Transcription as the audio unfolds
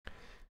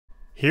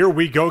Here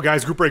we go,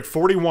 guys. Group break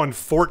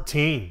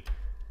 41-14.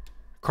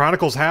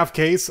 Chronicles half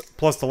case,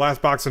 plus the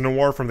last box of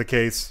NOIR from the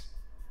case.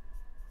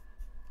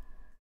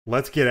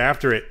 Let's get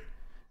after it.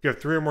 If you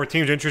have 3 or more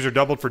teams, entries are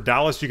doubled for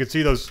Dallas. You can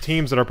see those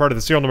teams that are part of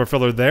the serial number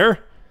filler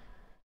there.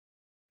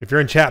 If you're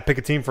in chat, pick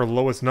a team for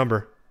lowest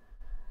number.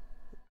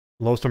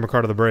 Lowest number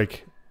card of the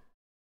break.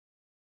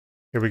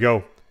 Here we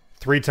go.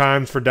 3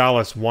 times for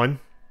Dallas. 1,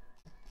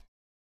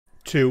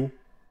 2,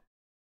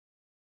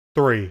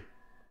 3.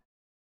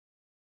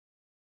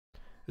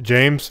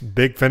 James,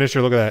 big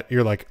finisher. Look at that.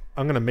 You're like,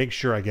 I'm going to make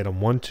sure I get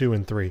them. 1, 2,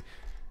 and 3.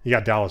 You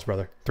got Dallas,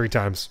 brother. 3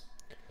 times.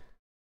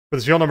 For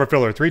the serial number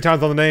filler, 3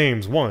 times on the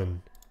names.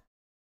 1,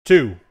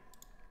 2,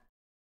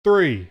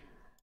 3.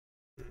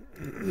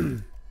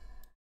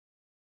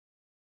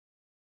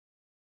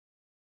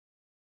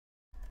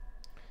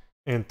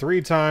 And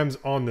 3 times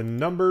on the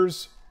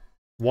numbers.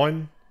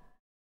 1,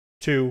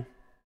 2,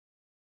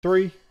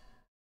 3.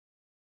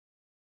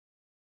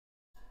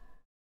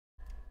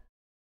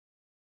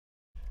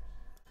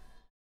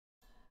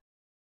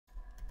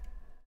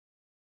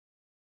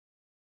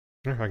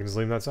 I can just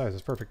leave that size.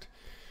 That's perfect.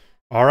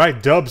 All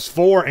right. Dubs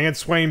 4, Ant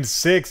Swaim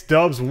 6,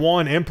 Dubs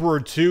 1,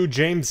 Emperor 2,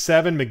 James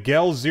 7,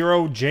 Miguel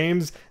 0,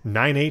 James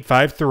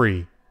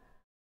 9853.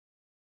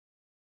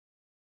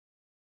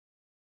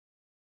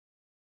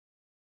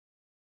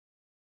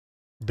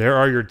 There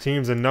are your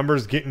teams and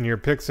numbers. Getting your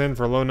picks in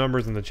for low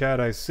numbers in the chat,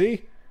 I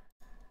see.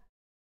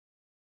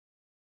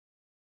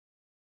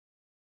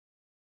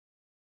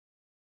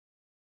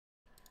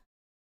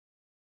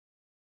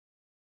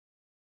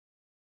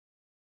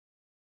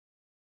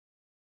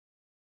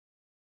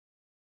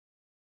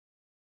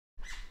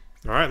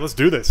 All right, let's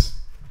do this.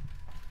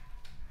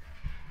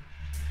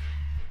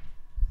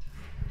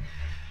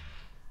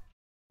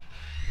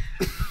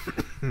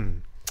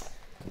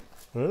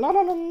 La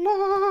la la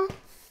la.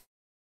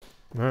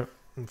 All right,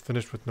 I'm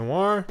finished with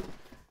NOIR.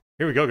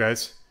 Here we go,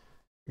 guys.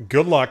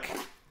 Good luck.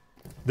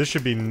 This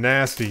should be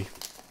nasty.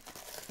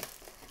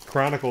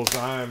 Chronicles,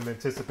 I'm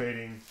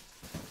anticipating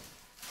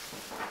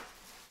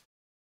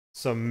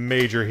some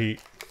major heat.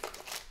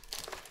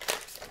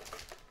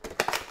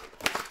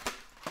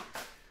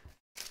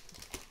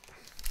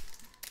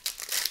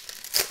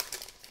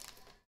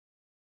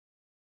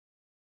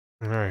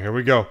 All right, here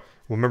we go.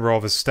 We'll remember all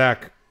of his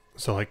stack.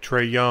 So like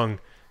Trae Young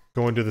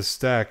going to the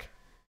stack.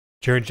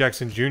 Jaren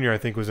Jackson Jr. I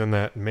think was in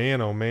that.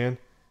 Man, oh man.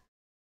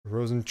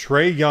 Rosen.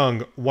 Trae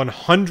Young,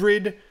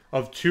 100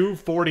 of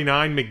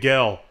 249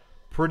 Miguel.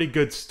 Pretty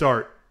good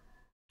start.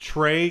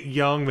 Trae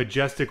Young,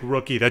 Majestic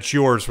Rookie. That's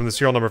yours from the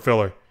serial number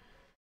filler.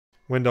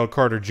 Wendell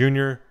Carter Jr.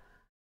 You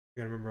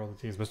gotta remember all the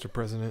teams, Mr.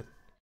 President.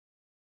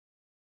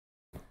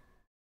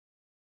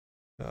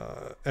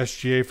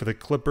 SGA for the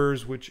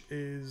Clippers, which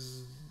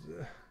is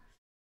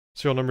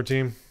serial number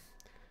team.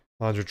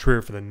 Alonzo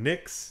Trier for the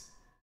Knicks.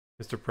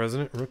 Mr.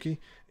 President, rookie.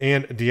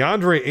 And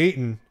DeAndre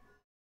Ayton,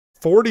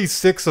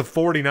 46 of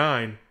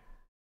 49.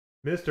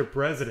 Mr.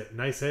 President,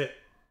 nice hit.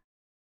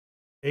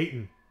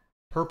 Ayton,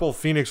 purple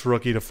Phoenix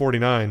rookie to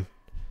 49.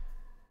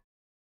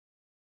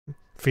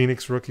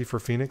 Phoenix rookie for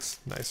Phoenix.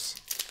 Nice.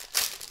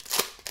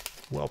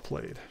 Well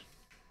played.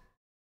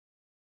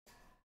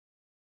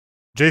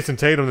 Jason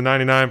Tatum to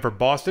 99 for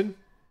Boston.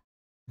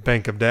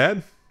 Bank of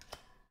Dad.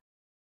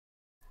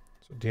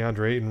 So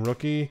DeAndre Ayton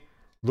rookie.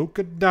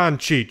 Luka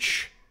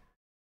Doncic.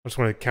 I just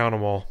want to count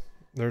them all.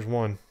 There's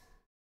one.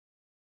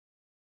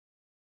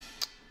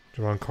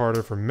 Javon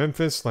Carter for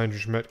Memphis. Landry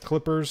Shamet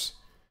Clippers.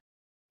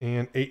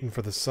 And Ayton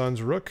for the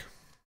Suns rook.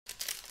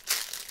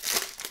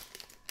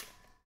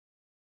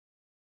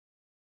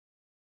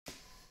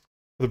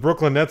 For the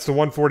Brooklyn Nets to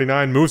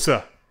 149.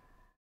 Musa.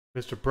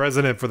 Mr.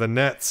 President for the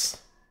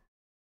Nets.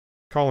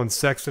 Colin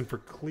Sexton for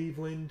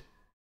Cleveland.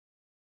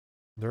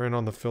 They're in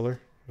on the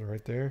filler. They're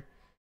right there.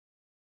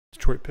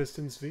 Detroit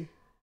Pistons V.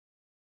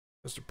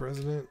 Mr.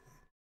 President.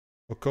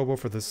 Okobo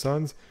for the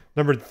Suns.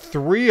 Number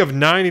 3 of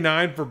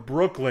 99 for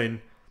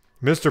Brooklyn.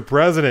 Mr.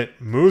 President.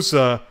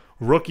 Musa.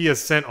 Rookie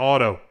Ascent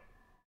Auto.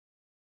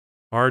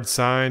 Hard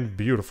signed.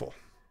 Beautiful.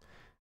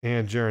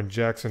 And Jaren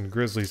Jackson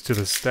Grizzlies to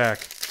the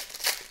stack.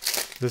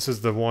 This is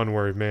the one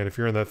where, man, if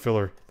you're in that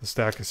filler, the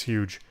stack is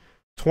huge.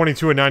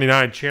 22 of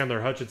 99.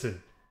 Chandler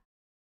Hutchinson.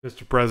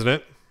 Mr.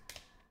 President.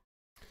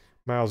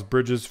 Miles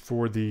Bridges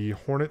for the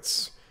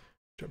Hornets,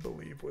 which I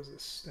believe was a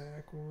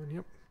stack one.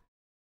 Yep.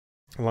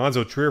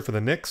 Alonzo Trier for the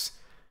Knicks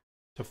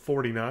to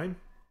 49.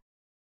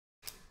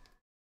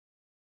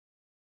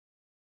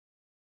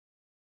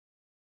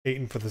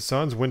 Ayton for the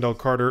Suns. Wendell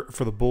Carter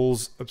for the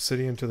Bulls.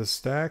 Obsidian to the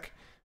stack.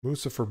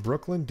 Musa for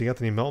Brooklyn.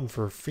 D'Anthony Melton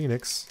for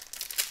Phoenix.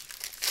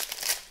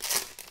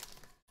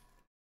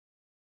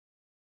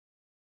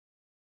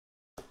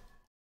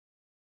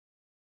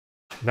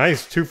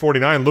 Nice.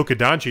 249. Luka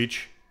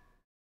Doncic.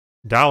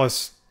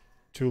 Dallas.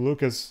 2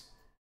 Lucas.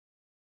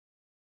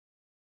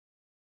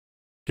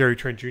 Gary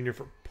Trent Jr.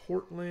 for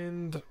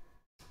Portland.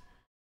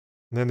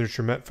 And then there's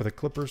Shamet for the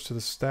Clippers to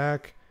the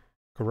stack.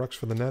 Corrux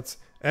for the Nets.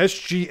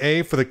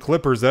 SGA for the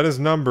Clippers. That is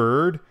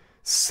numbered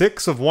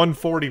 6 of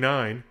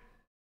 149.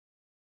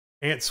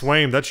 Ant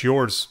Swaim, that's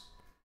yours.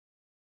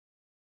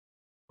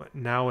 But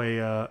now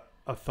a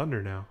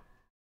Thunder now.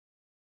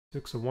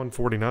 6 of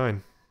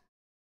 149.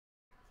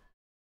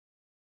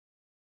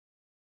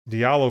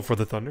 Diallo for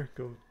the Thunder.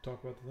 Go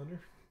talk about the Thunder.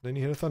 Then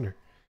you hit a Thunder.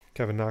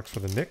 Kevin Knox for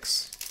the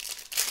Knicks.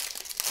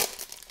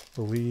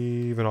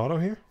 Believe an auto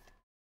here.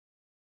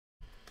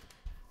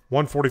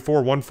 144,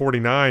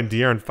 149.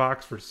 De'Aaron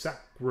Fox for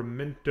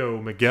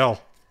Sacramento.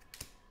 Miguel.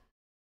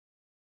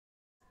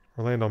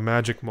 Orlando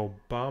Magic. Mo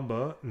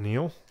Bamba.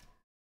 Neil.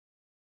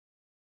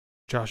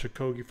 Josh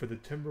Okogie for the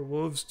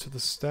Timberwolves to the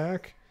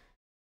stack.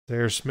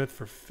 Zaire Smith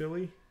for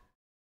Philly.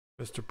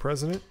 Mr.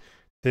 President.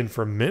 Then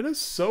for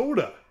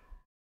Minnesota,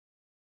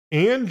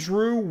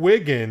 Andrew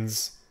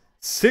Wiggins.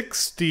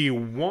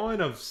 61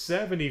 of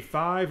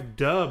 75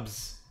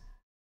 dubs.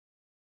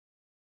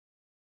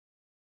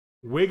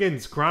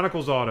 Wiggins,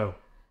 Chronicles auto.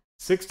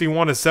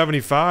 61 of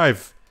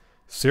 75.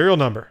 Serial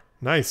number.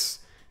 Nice.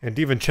 And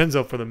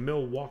DiVincenzo for the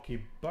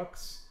Milwaukee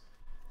Bucks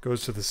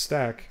goes to the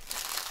stack.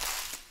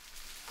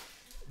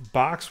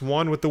 Box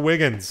 1 with the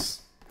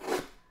Wiggins.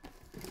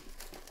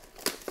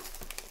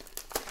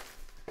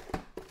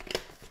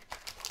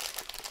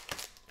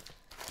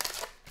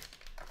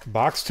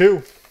 Box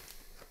 2.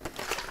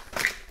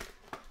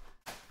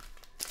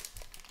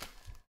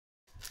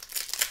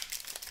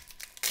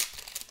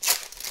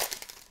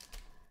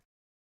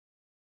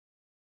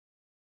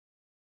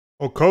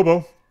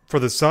 Okobo for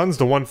the Suns,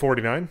 the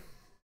 149.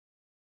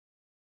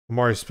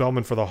 Amari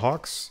Spellman for the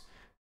Hawks.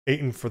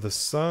 Ayton for the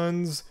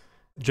Suns.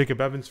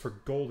 Jacob Evans for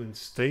Golden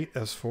State,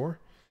 S4.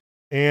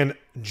 And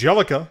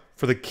Jellica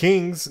for the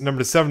Kings,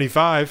 number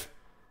 75.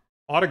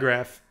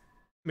 Autograph,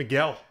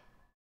 Miguel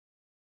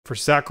for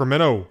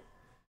Sacramento.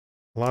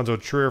 Alonzo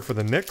Trier for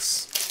the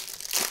Knicks.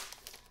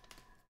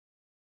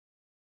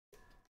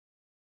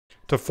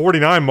 To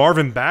 49,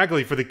 Marvin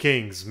Bagley for the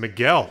Kings.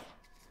 Miguel.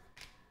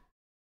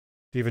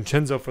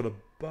 DiVincenzo for the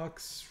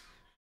Bucks.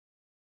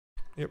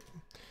 Yep.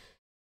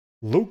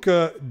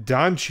 Luka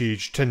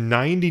Doncic to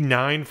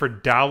 99 for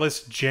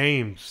Dallas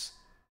James.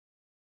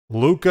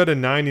 Luka to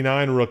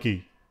 99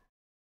 rookie.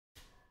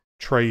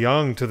 Trae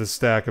Young to the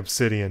stack,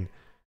 Obsidian.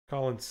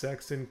 Colin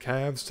Sexton,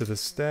 Cavs to the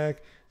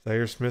stack.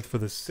 Zaire Smith for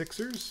the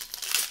Sixers.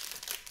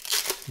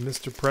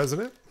 Mr.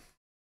 President.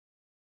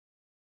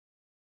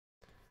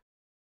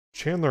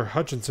 Chandler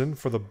Hutchinson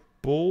for the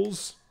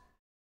Bulls.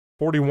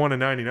 41 and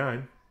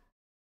 99.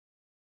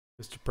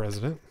 Mr.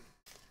 President.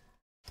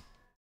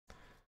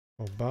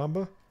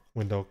 Obama.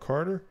 Wendell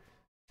Carter.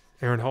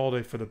 Aaron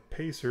Holiday for the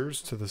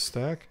Pacers to the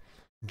stack.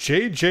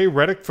 J.J.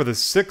 Redick for the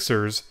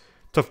Sixers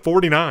to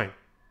 49.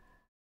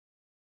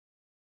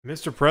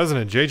 Mr.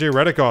 President, J.J.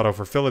 Redick auto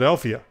for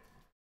Philadelphia.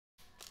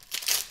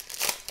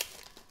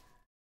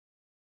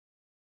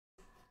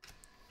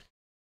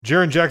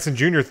 Jaren Jackson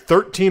Jr.,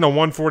 13 of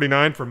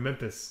 149 for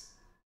Memphis.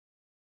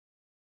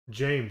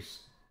 James,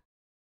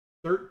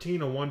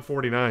 13 of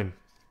 149.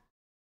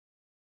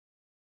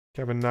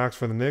 Kevin Knox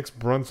for the Knicks.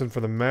 Brunson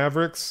for the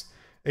Mavericks.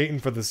 Ayton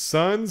for the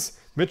Suns.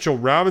 Mitchell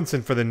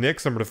Robinson for the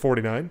Knicks, number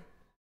 49.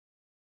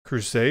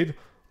 Crusade.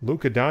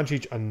 Luka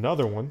Doncic,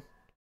 another one.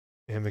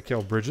 And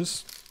Mikal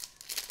Bridges.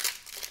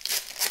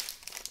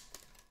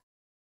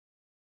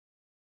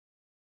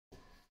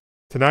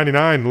 To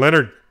 99,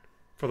 Leonard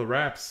for the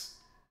Raps.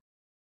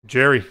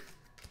 Jerry.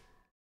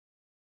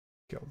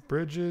 Mikal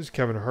Bridges.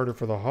 Kevin Huerter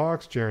for the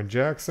Hawks. Jaren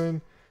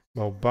Jackson.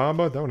 Mo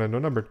Bamba. That one had no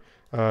numbered.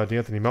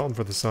 D'Anthony Melton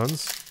for the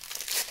Suns.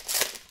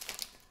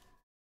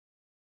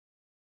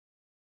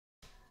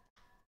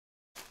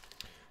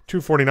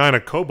 $249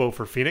 Okobo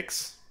for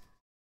Phoenix.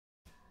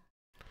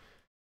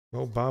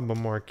 Mo Bamba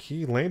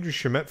Marquee. Landry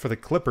Shamet for the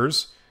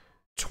Clippers.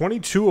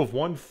 22 of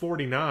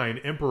 149.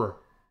 Emperor.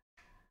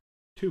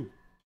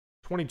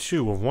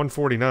 22 of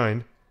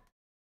 149.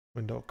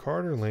 Wendell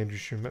Carter. Landry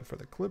Shamet for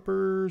the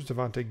Clippers.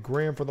 Devontae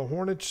Graham for the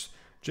Hornets.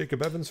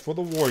 Jacob Evans for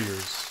the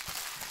Warriors.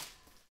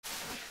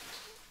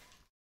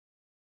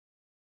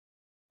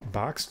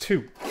 Box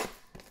 2.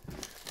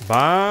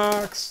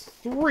 Box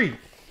 3.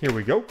 Here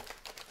we go.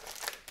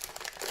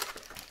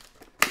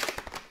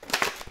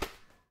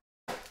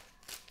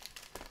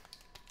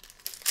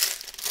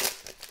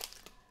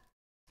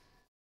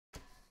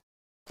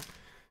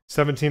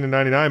 $17 to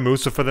 99.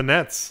 Musa for the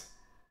Nets.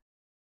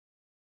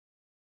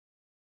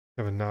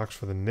 Kevin Knox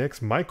for the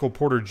Knicks. Michael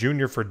Porter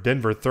Jr. for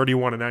Denver.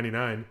 31 to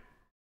 99.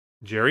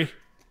 Jerry.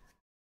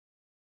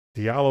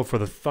 Diallo for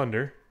the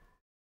Thunder.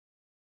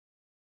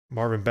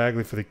 Marvin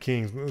Bagley for the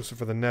Kings. Musa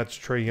for the Nets.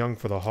 Trae Young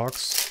for the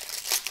Hawks.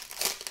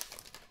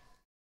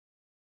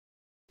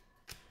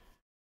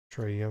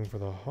 Trae Young for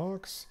the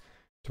Hawks.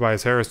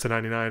 Tobias Harris to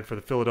 99 for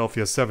the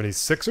Philadelphia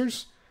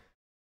 76ers.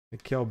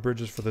 Mikal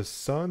Bridges for the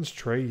Suns.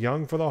 Trae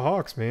Young for the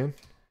Hawks, man.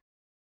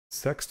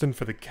 Sexton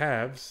for the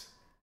Cavs.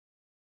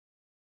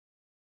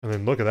 And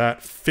then look at that.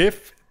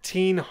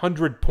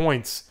 1,500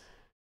 points.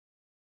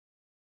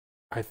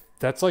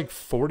 That's like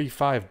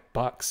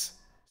 $45.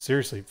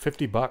 Seriously,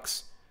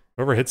 $50.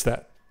 Whoever hits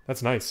that.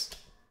 That's nice.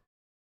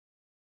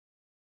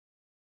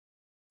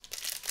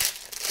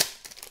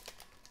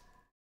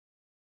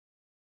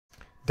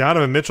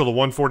 Donovan Mitchell to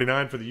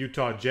 149 for the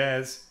Utah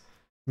Jazz.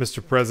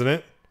 Mr.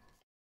 President.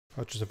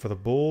 Hutchinson for the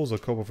Bulls.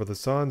 Okobo for the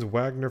Suns.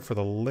 Wagner for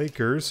the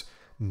Lakers.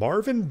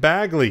 Marvin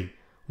Bagley.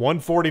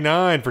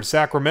 149 for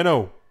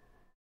Sacramento.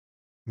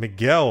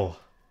 Miguel.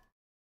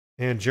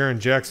 And Jaren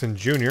Jackson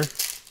Jr.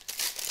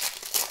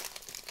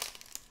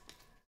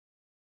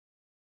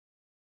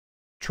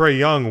 Trae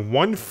Young.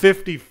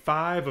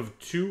 155 of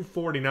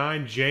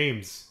 249.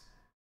 James.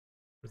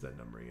 Where's that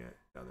numbering at?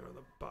 Down there on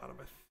the bottom,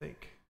 I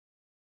think.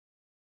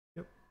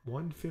 Yep.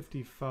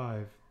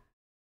 155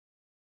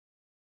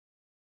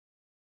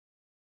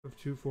 of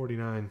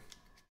 249.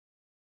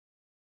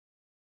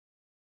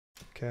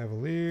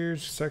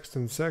 Cavaliers,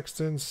 Sexton,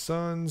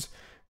 Suns.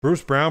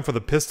 Bruce Brown for the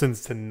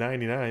Pistons to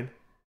 99.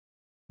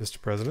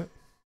 Mr. President.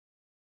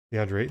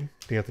 DeAndre Ayton,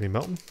 D'Anthony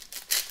Melton.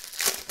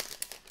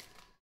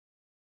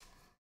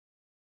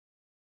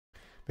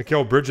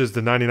 Mikal Bridges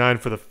to 99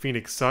 for the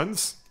Phoenix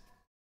Suns.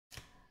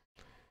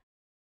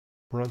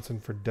 Brunson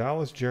for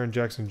Dallas. Jaren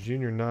Jackson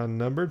Jr.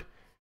 non-numbered.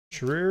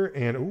 Schreier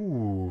and,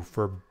 ooh,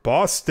 for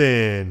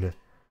Boston.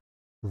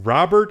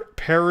 Robert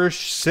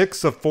Parrish,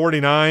 6 of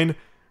 49.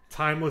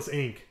 Timeless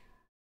ink.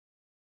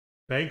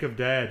 Bank of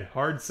Dead.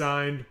 Hard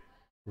signed.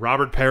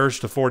 Robert Parrish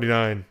to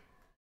 49.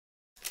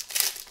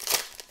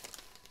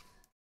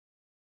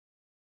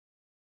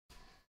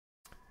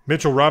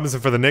 Mitchell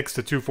Robinson for the Knicks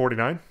to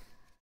 249.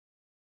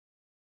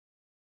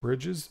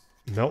 Bridges.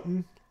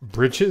 Melton.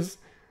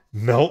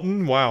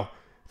 Wow.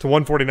 To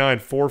 149.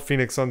 4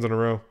 Phoenix Suns in a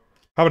row.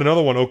 How about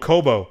another one?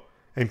 Okobo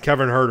and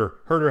Kevin Huerter.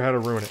 Huerter had to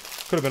ruin it.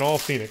 Could have been all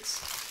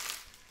Phoenix.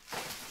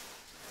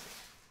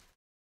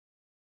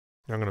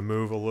 I'm going to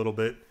move a little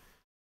bit.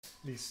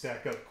 These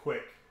stack up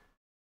quick.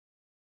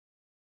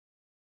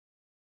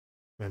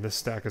 Man, this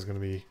stack is going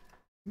to be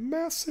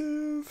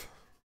massive.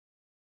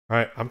 All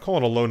right, I'm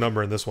calling a low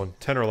number in this one.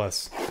 10 or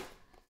less.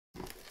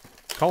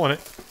 Calling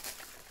it.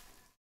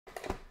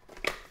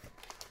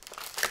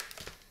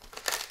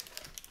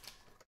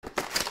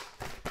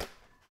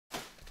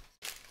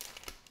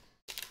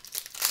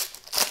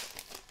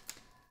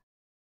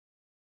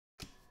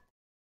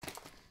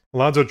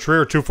 Alonzo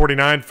Trier,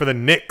 249 for the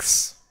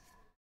Knicks.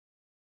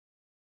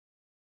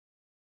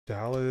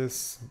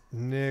 Dallas,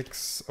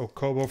 Knicks,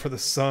 Okobo for the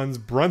Suns,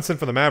 Brunson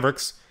for the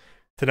Mavericks,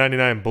 to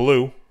 99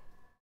 blue.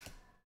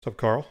 What's up,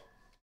 Carl?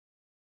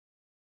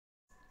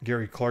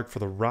 Gary Clark for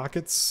the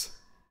Rockets.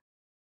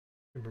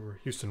 I remember where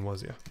Houston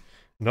was, yeah.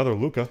 Another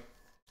Luka.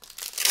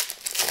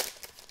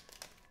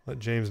 Let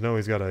James know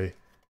he's got a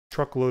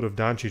truckload of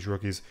Doncic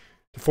rookies.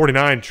 To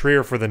 49,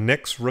 Trier for the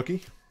Knicks,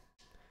 rookie.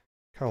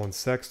 Colin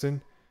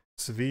Sexton.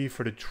 Svi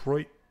for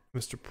Detroit,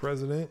 Mr.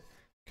 President.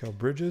 Cal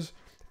Bridges.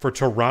 For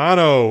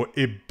Toronto,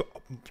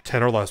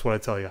 10 or less, what I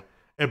tell you.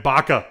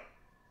 Ibaka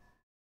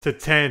to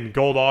 10,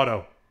 gold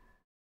auto.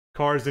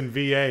 Cars in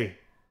VA.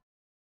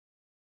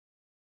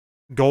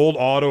 Gold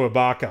auto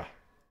Ibaka.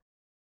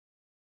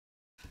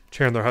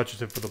 Chandler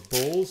Hutchinson for the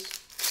Bulls.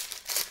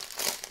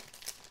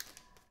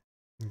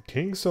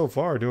 Kings so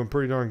far doing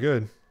pretty darn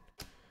good.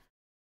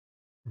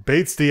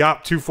 Bates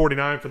Diop,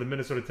 249 for the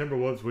Minnesota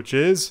Timberwolves, which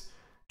is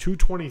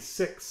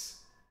 226.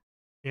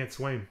 Ant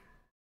Swain.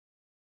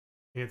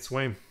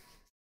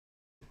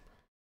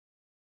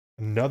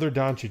 Another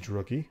Doncic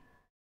rookie.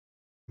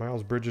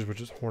 Miles Bridges,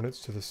 which is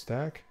Hornets to the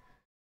stack.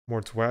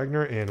 Moritz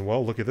Wagner, and,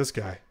 well, look at this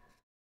guy.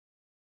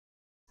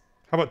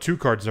 How about 2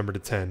 cards numbered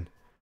to 10?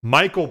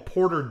 Michael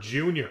Porter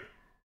Jr.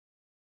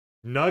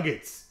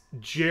 Nuggets.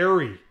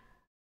 Jerry.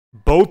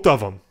 Both of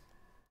them.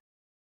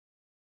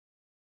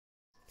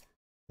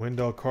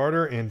 Wendell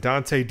Carter and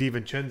Dante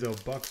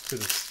DiVincenzo. Bucks to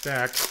the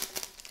stack.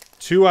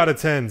 2 out of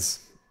 10s.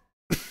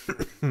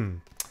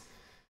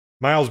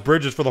 Miles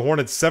Bridges for the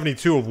Hornets.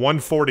 72 of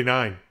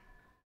 149.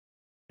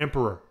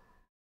 Emperor.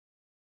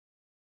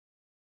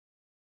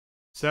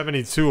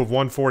 72 of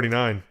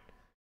 149.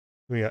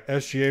 We got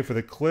SGA for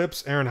the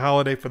Clips. Aaron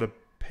Holiday for the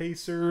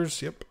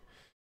Pacers. Yep.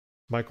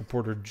 Michael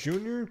Porter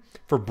Jr.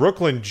 For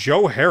Brooklyn,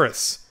 Joe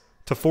Harris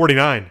to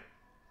 49.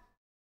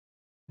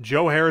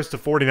 Joe Harris to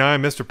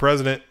 49, Mr.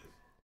 President.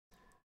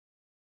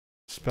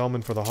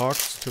 Spellman for the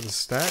Hawks to the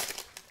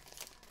stack.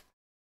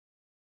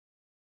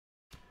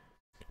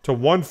 To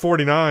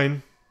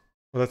 149.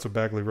 Well, that's a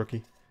Bagley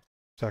rookie.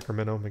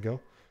 Sacramento,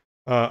 Miguel.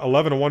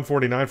 11 to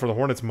 149 for the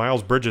Hornets,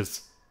 Miles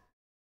Bridges.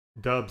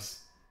 Dubs.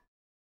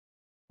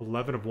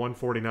 11 of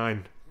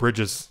 149.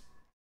 Bridges.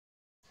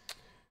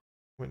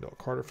 Wendell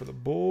Carter for the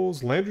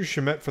Bulls. Landry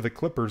Shamet for the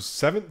Clippers.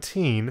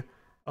 17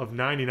 of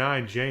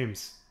 99.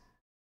 James.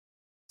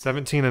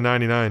 17 of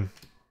 99.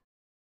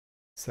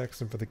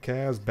 Sexton for the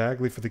Cavs.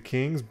 Bagley for the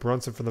Kings.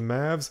 Brunson for the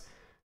Mavs.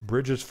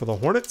 Bridges for the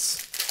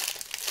Hornets.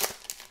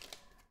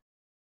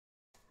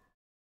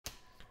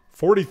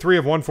 43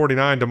 of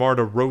 149. DeMar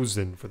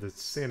DeRozan for the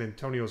San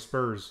Antonio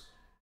Spurs.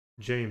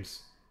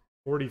 James.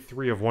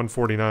 43 of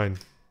 149.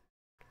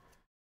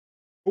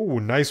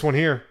 Ooh, nice one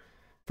here.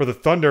 For the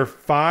Thunder,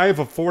 5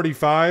 of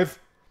 45.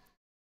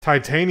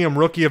 Titanium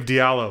rookie of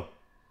Diallo.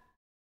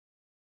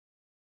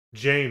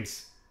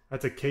 James.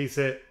 That's a case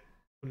hit.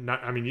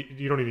 I mean,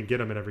 you don't even get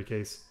them in every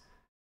case.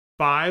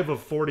 5 of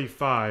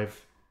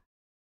 45.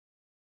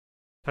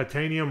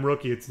 Titanium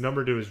rookie. It's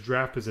numbered to his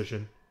draft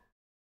position.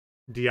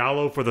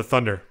 Diallo for the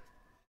Thunder.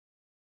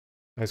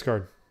 Nice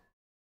card.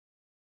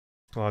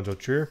 Alonzo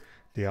Trier.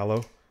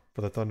 Diallo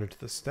for the Thunder to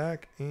the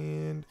stack.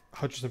 And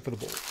Hutchinson for the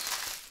Bulls.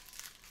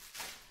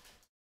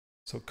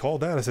 So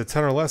called out. I said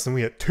 10 or less, and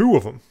we had 2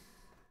 of them.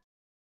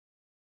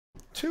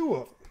 2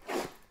 of them.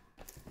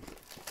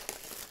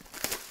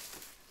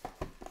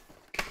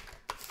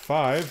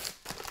 5.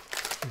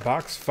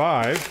 Box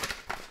 5.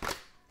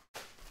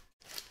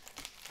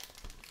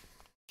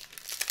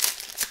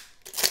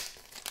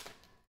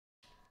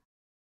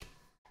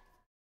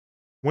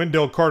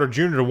 Wendell Carter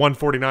Jr. to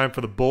 149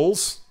 for the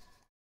Bulls.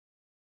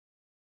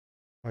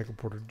 Michael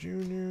Porter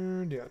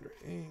Jr., DeAndre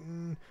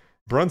Ayton.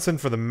 Brunson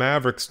for the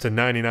Mavericks to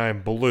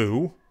 99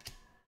 blue.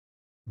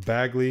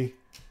 Bagley,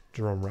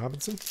 Jerome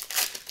Robinson.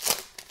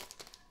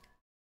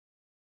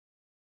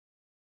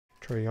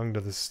 Trae Young to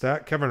the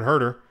stack. Kevin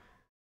Huerter,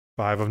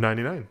 5 of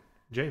 99.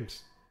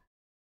 James.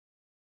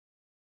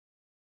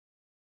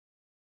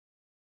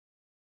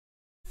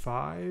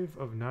 5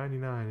 of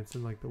 99. It's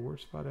in like the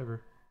worst spot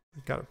ever.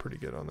 Got it pretty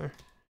good on there.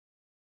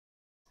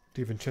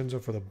 DiVincenzo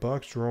for the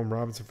Bucks. Jerome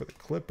Robinson for the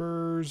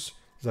Clippers.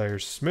 Zaire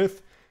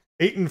Smith.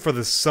 Ayton for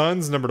the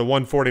Suns, number to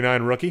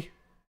 149 rookie.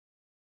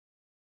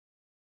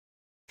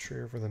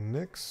 Trier for the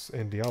Knicks.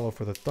 And Diallo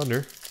for the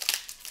Thunder.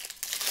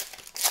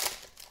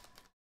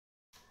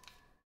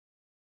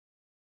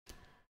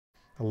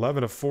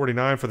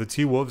 $11/49 for the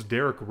T-Wolves.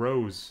 Derrick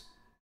Rose.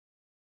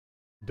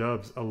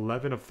 Dubs,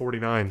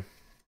 11/49.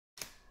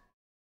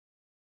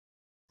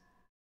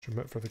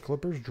 Shamet for the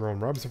Clippers.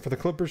 Jerome Robinson for the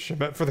Clippers.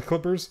 Shamet for the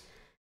Clippers.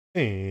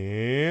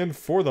 And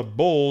for the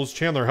Bulls,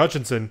 Chandler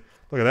Hutchinson.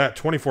 Look at that,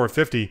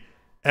 24/50.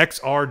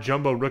 XR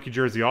Jumbo Rookie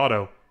Jersey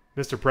Auto.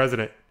 Mr.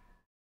 President.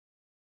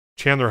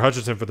 Chandler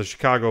Hutchinson for the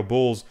Chicago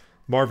Bulls.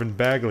 Marvin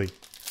Bagley.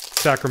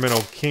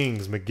 Sacramento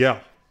Kings.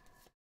 Miguel.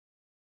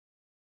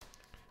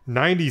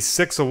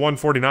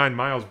 96/149.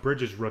 Miles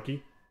Bridges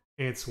rookie.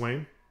 Ant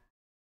Swain.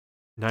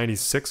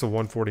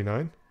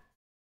 96/149.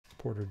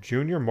 Porter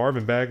Jr.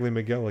 Marvin Bagley.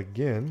 Miguel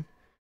again.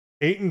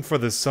 Ayton for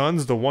the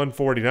Suns to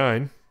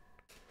 149.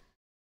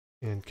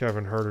 And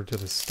Kevin Huerter to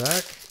the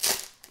stack.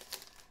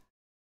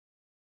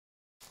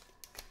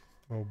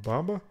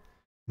 Obama.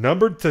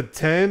 Numbered to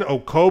 10.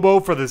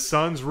 Okobo for the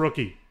Suns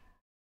rookie.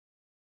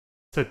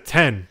 To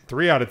 10.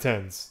 3 out of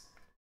 10s.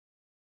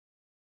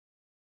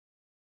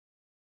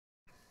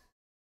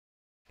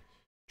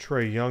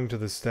 Trae Young to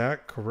the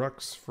stack.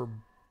 Carux for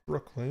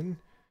Brooklyn.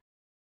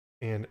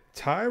 And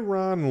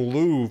Tyronn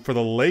Lue for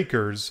the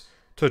Lakers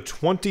to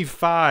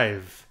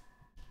 25.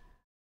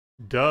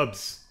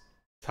 Dubs.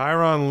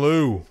 Tyronn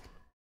Lue.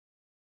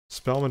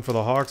 Spellman for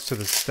the Hawks to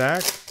the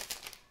stack.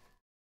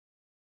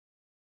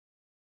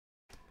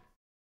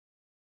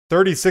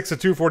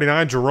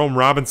 36/249. Jerome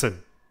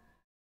Robinson.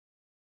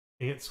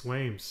 Ant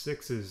Swaim.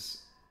 6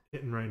 is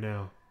hitting right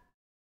now.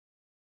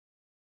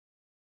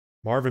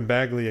 Marvin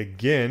Bagley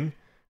again.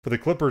 For the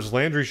Clippers,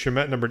 Landry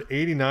Shamet numbered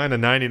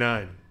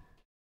 89/99.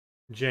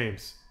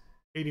 James.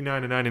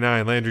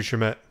 89/99. Landry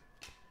Shamet.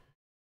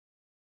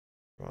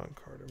 Ron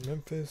Carter,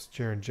 Memphis.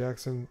 Jaren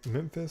Jackson,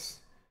 Memphis.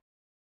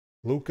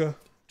 Luka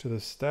to the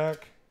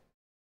stack.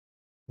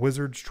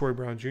 Wizards, Troy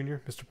Brown Jr.,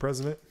 Mr.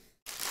 President.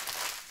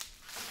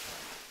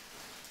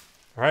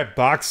 All right,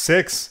 box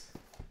 6.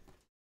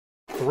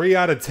 3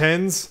 out of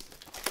 10s.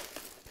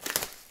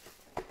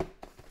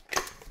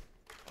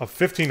 A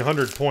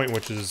 1,500 point,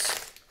 which is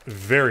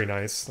very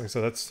nice. Like I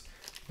said, that's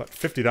about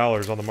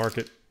 $50 on the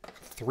market.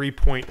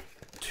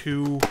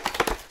 3.2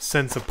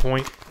 cents a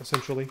point,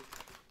 essentially.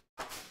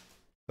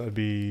 That would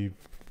be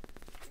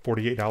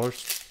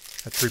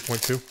 $48 at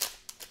 3.2.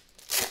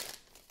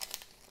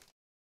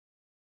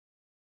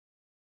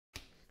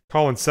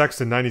 Colin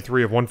Sexton,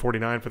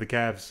 93/149 for the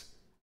Cavs.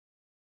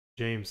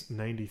 James,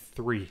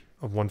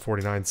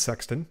 93/149.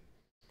 Sexton.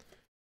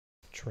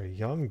 Trae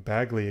Young.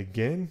 Bagley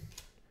again.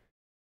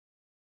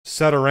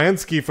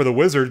 Satoransky for the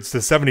Wizards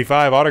to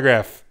 75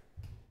 autograph.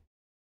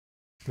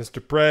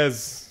 Mr.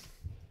 Prez.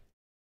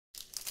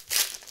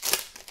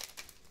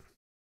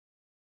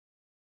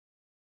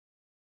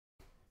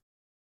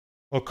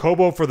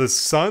 Okobo for the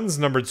Suns,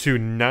 number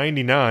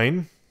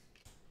 299.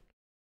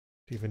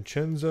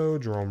 DiVincenzo,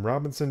 Jerome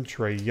Robinson,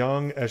 Trae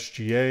Young,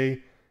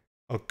 SGA,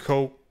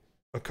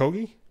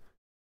 Okogie?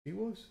 He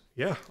was?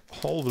 Yeah,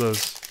 all of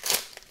those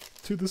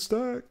to the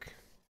stack.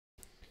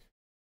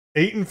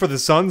 Ayton for the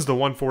Suns to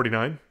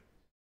 149.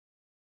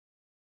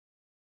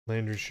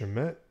 Landry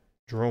Shamet,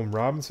 Jerome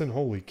Robinson,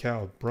 holy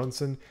cow,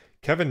 Brunson.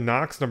 Kevin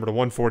Knox, number to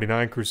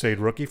 149, Crusade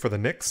rookie for the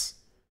Knicks.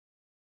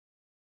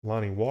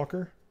 Lonnie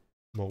Walker,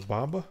 Mo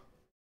Bamba.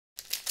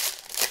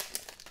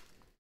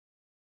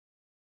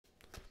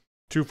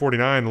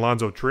 249,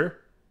 Alonzo Trier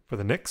for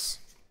the Knicks.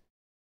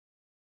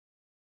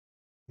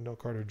 Wendell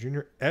Carter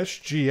Jr.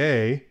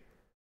 SGA,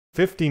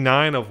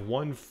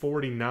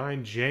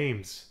 59/149,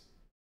 James.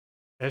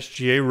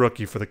 SGA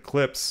rookie for the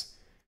Clips.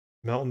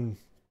 Melton.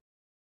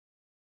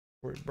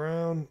 Troy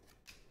Brown.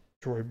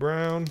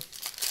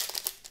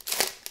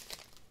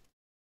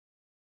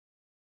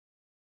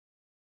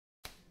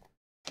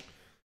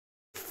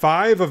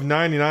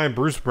 5/99,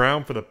 Bruce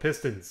Brown for the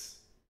Pistons.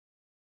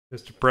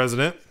 Mr.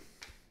 President.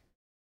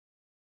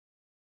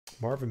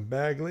 Marvin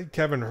Bagley,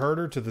 Kevin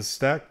Herter to the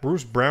stack.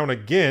 Bruce Brown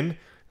again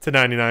to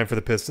 99 for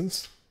the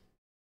Pistons.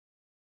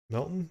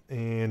 Melton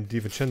and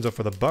DiVincenzo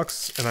for the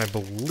Bucks. And I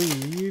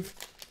believe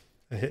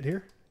a hit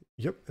here.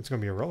 Yep, it's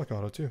going to be a relic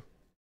auto too.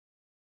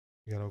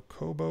 We got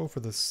Okobo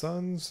for the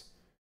Suns.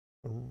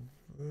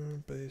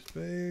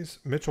 Base.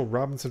 Mitchell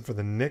Robinson for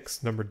the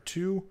Knicks, number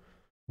 2,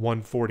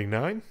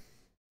 149.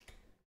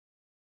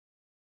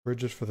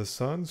 Bridges for the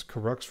Suns.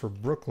 Carux for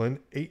Brooklyn.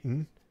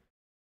 Ayton.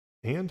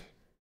 And...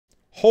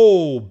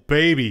 oh,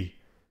 baby.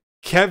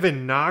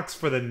 Kevin Knox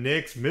for the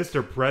Knicks,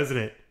 Mr.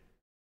 President.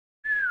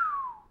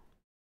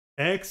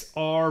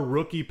 XR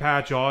rookie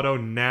patch auto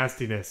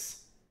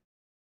nastiness.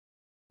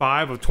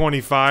 5 of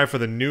 25 for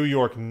the New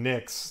York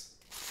Knicks.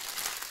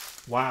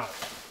 Wow.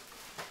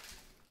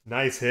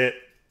 Nice hit.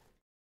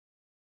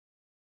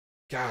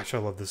 Gosh, I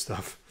love this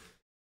stuff.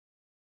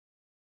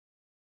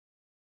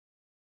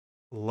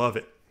 Love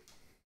it.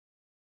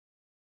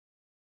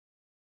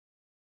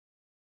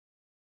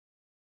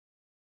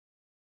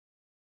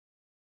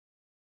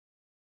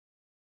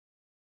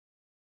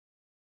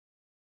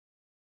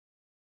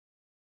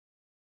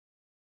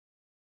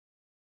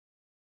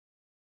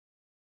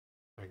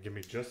 All right, give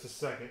me just a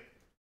second.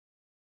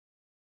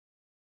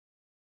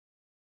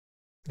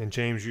 And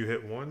James, you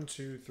hit 1,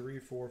 2, 3,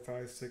 4,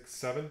 5, 6,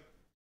 7.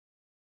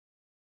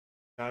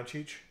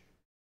 Doncic.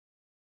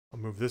 I'll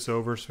move this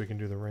over so we can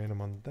do the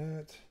random on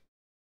that.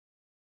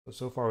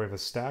 So far we have a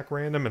stack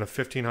random and a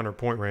 1,500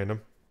 point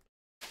random.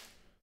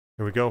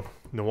 Here we go.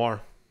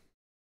 Noir.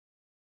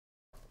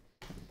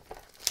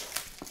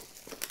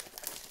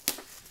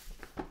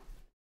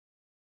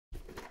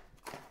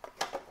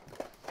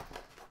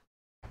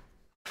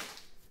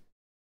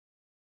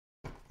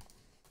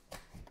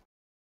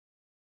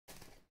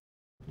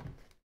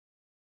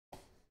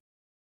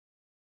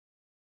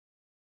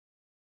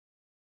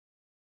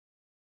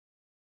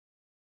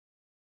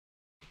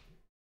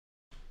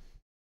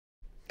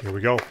 Here we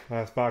go.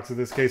 Last box of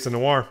this case of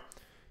Noir.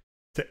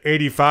 To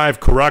 85,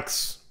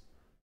 Carux.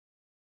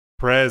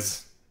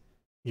 Prez.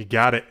 You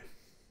got it.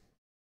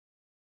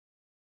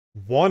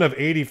 1 of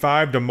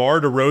 85,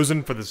 DeMar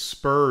DeRozan for the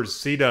Spurs.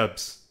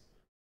 C-dubs.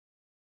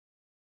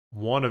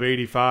 1 of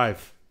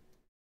 85.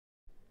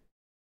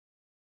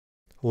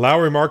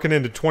 Lowry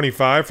Markkanen to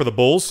 25 for the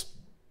Bulls.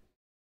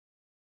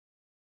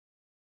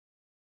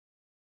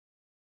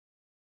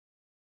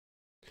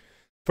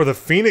 For the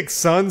Phoenix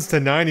Suns to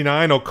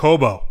 99,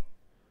 Okobo.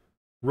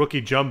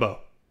 Rookie Jumbo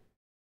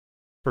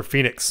for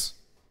Phoenix.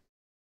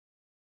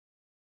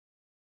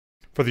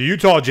 For the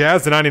Utah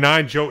Jazz to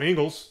 99, Joe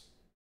Ingles.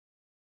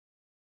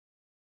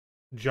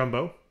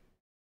 Jumbo.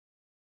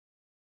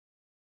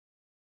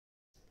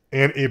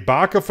 And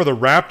Ibaka for the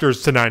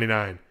Raptors to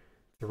 99.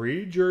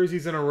 3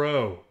 jerseys in a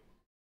row.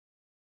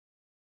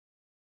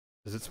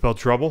 Does it spell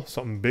trouble?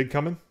 Something big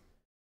coming?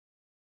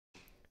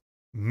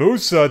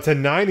 Musa to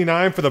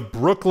 99 for the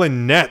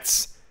Brooklyn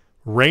Nets.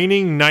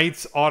 Reigning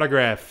Knights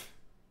autograph.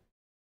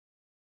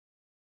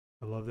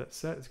 I love that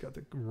set. It's got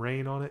the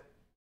rain on it.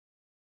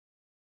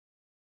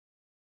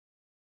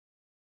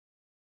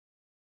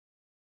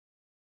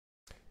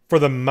 For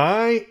the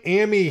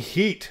Miami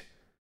Heat,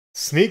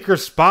 Sneaker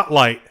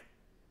Spotlight.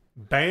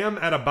 Bam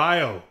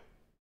Adebayo.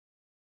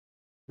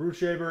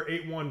 Bruchaber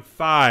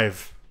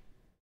 815.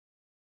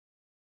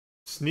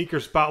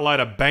 Sneaker Spotlight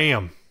of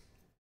Bam.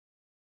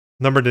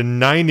 Number to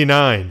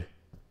 99.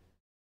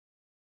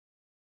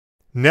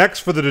 Next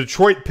for the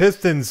Detroit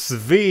Pistons,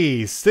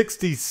 Svi,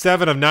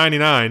 67 of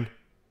 99.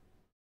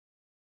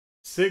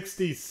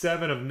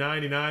 67 of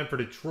 99 for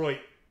Detroit.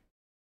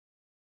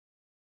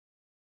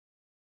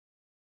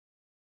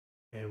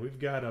 And we've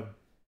got a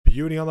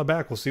beauty on the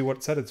back. We'll see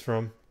what set it's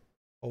from.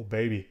 Oh,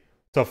 baby.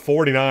 It's a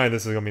 49.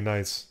 This is going to be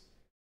nice.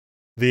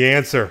 The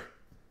answer.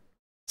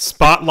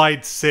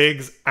 Spotlight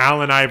Sigs,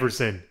 Allen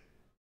Iverson.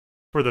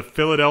 For the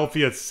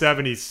Philadelphia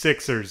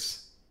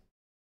 76ers.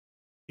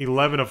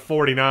 11 of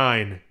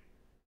 49.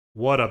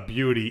 What a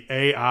beauty.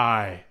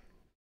 AI.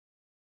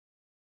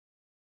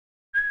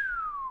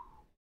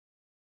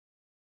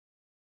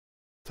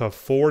 To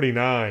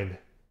 49.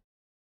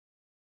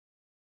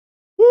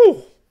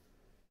 Woo!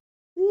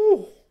 Woo!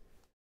 All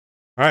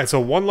right, so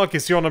one lucky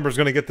serial number is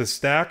going to get the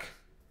stack.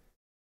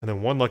 And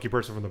then one lucky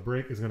person from the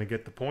break is going to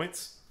get the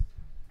points.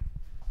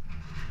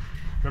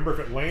 Remember, if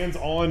it lands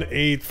on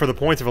for the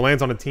points, if it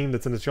lands on a team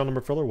that's in the serial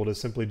number filler, we'll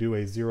just simply do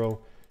a 0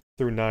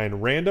 through 9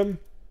 random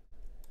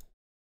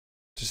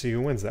to see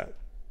who wins that.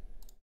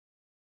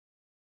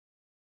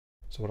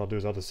 So what I'll do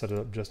is I'll just set it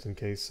up just in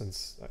case,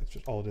 since it's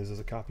just, all it is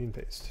a copy and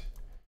paste.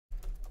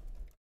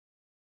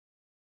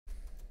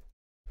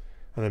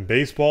 And then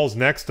baseball's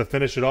next to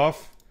finish it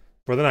off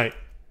for the night.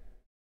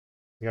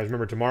 You guys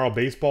remember tomorrow,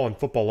 baseball and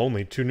football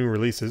only, 2 new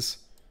releases.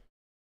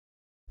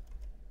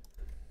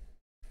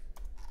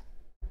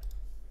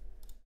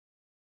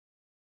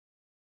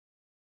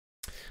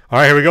 All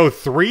right, here we go.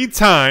 3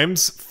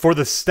 times for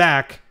the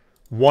stack.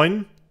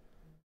 1,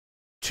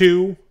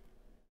 2,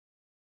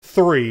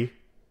 3.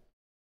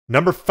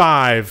 Number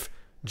 5.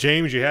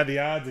 James, you had the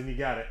odds and you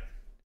got it.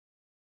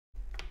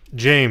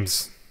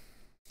 James.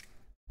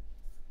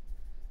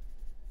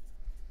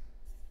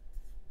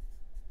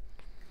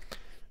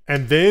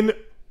 And then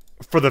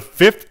for the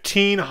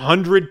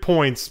 1,500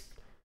 points,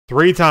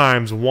 3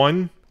 times.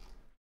 1,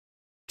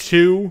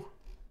 2,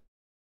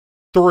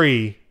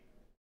 3.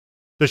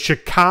 The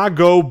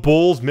Chicago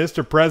Bulls,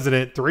 Mr.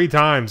 President, 3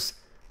 times.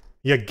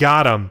 You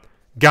got him.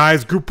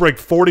 Guys, group break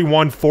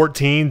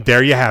 41-14.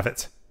 There you have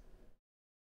it.